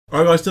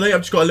Alright guys, today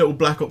I've just got a little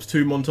Black Ops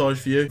 2 montage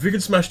for you. If we can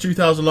smash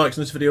 2,000 likes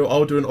in this video,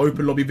 I'll do an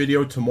open lobby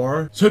video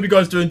tomorrow. So hope you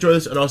guys do enjoy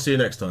this, and I'll see you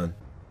next time.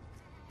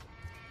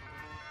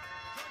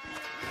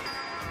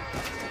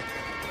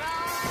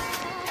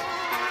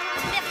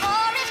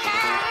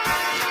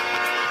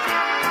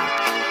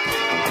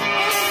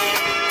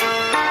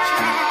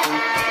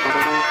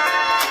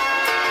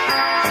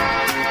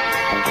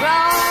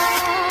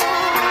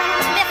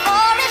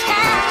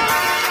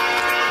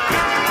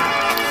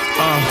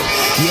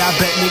 Yeah, I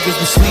bet niggas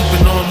been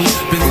sleeping on me.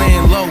 Been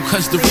laying low,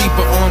 cause the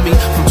Reaper on me.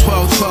 From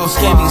 12-12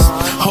 skinnies,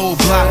 whole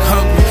block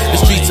hungry. The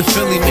streets of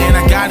Philly, man,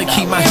 I gotta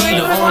keep my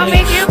heater on me.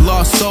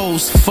 Lost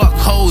souls, fuck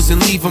hoes and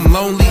leave them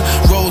lonely.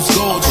 Rose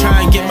gold, try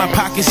and get my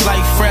pockets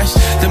like fresh.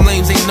 Them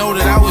lames ain't know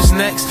that I was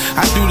next.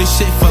 I do this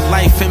shit for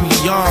life and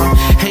beyond.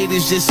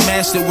 Haters just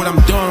mastered what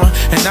I'm doing,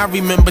 and I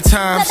remember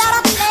times.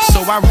 So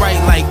I write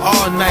like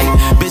all night.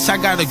 Bitch,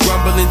 I got a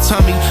grumbling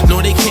tummy.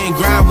 No, they can't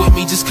grind with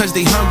me just cause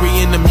they hungry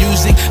in the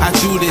music. I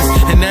do this,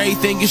 and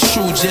everything is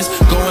true. Just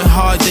going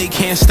hard, they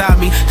can't stop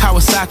me.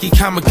 Kawasaki,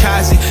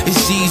 kamikaze,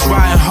 it's G's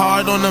riding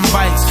hard on them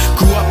bikes.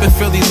 Grew up in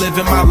Philly,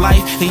 living my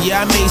life. And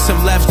yeah, I made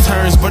some left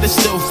turns, but it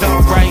still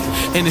felt right.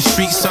 In the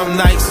streets some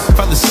nights,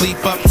 fell asleep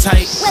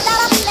uptight.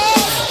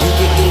 You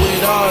can do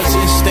it all,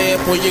 just stay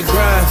up on your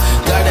grind.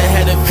 Gotta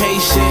have the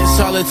patience,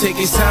 all it take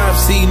is time.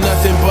 See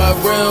nothing but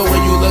real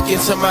when you look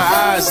into my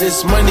eyes.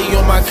 It's money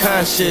on my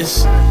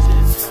conscience.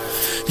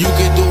 You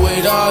can do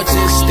it all,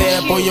 just stay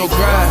up on your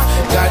grind.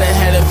 Gotta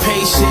have the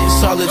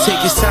patience, all it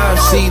take is time.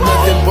 See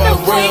nothing but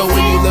real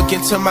when you look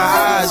into my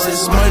eyes.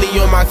 It's money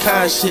on my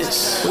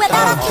conscience.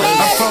 I'm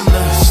from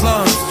the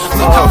slums,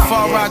 look how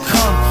far I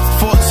come.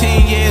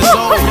 14 years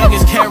old,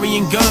 youngins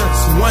carrying guns.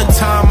 One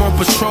time on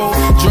patrol,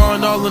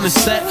 drawing all on the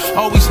set.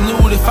 Always knew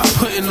that if I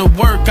put in the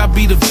work, I'd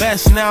be the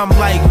best. Now I'm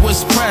like,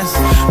 what's pressed?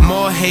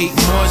 More hate,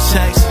 more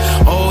checks.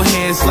 Old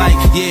heads like,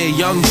 yeah,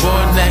 young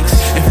boy next.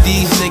 If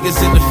these niggas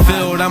in the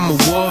field, I'm a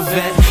war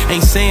vet.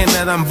 Ain't saying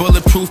that I'm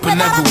bulletproof, but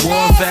never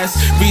wore a vest.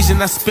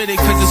 Reason I spit it,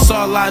 cause it's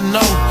all I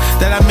know.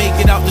 That I make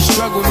it out the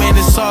struggle, man,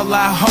 it's all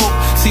I hope.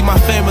 See my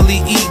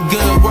family eat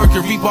good, work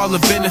and reap all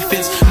the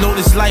benefits. Know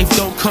this life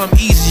don't come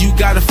easy, you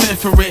gotta fend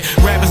for it.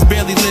 Rappers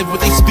barely live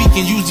what they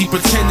speaking, usually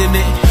pretending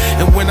it.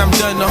 And when I'm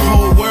done, the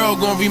whole world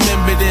gon'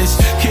 remember this.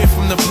 Kid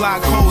from the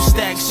block, whole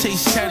stacks,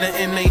 chase cheddar,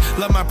 and they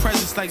love my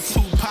presence like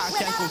Tupac,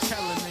 Echo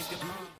telling.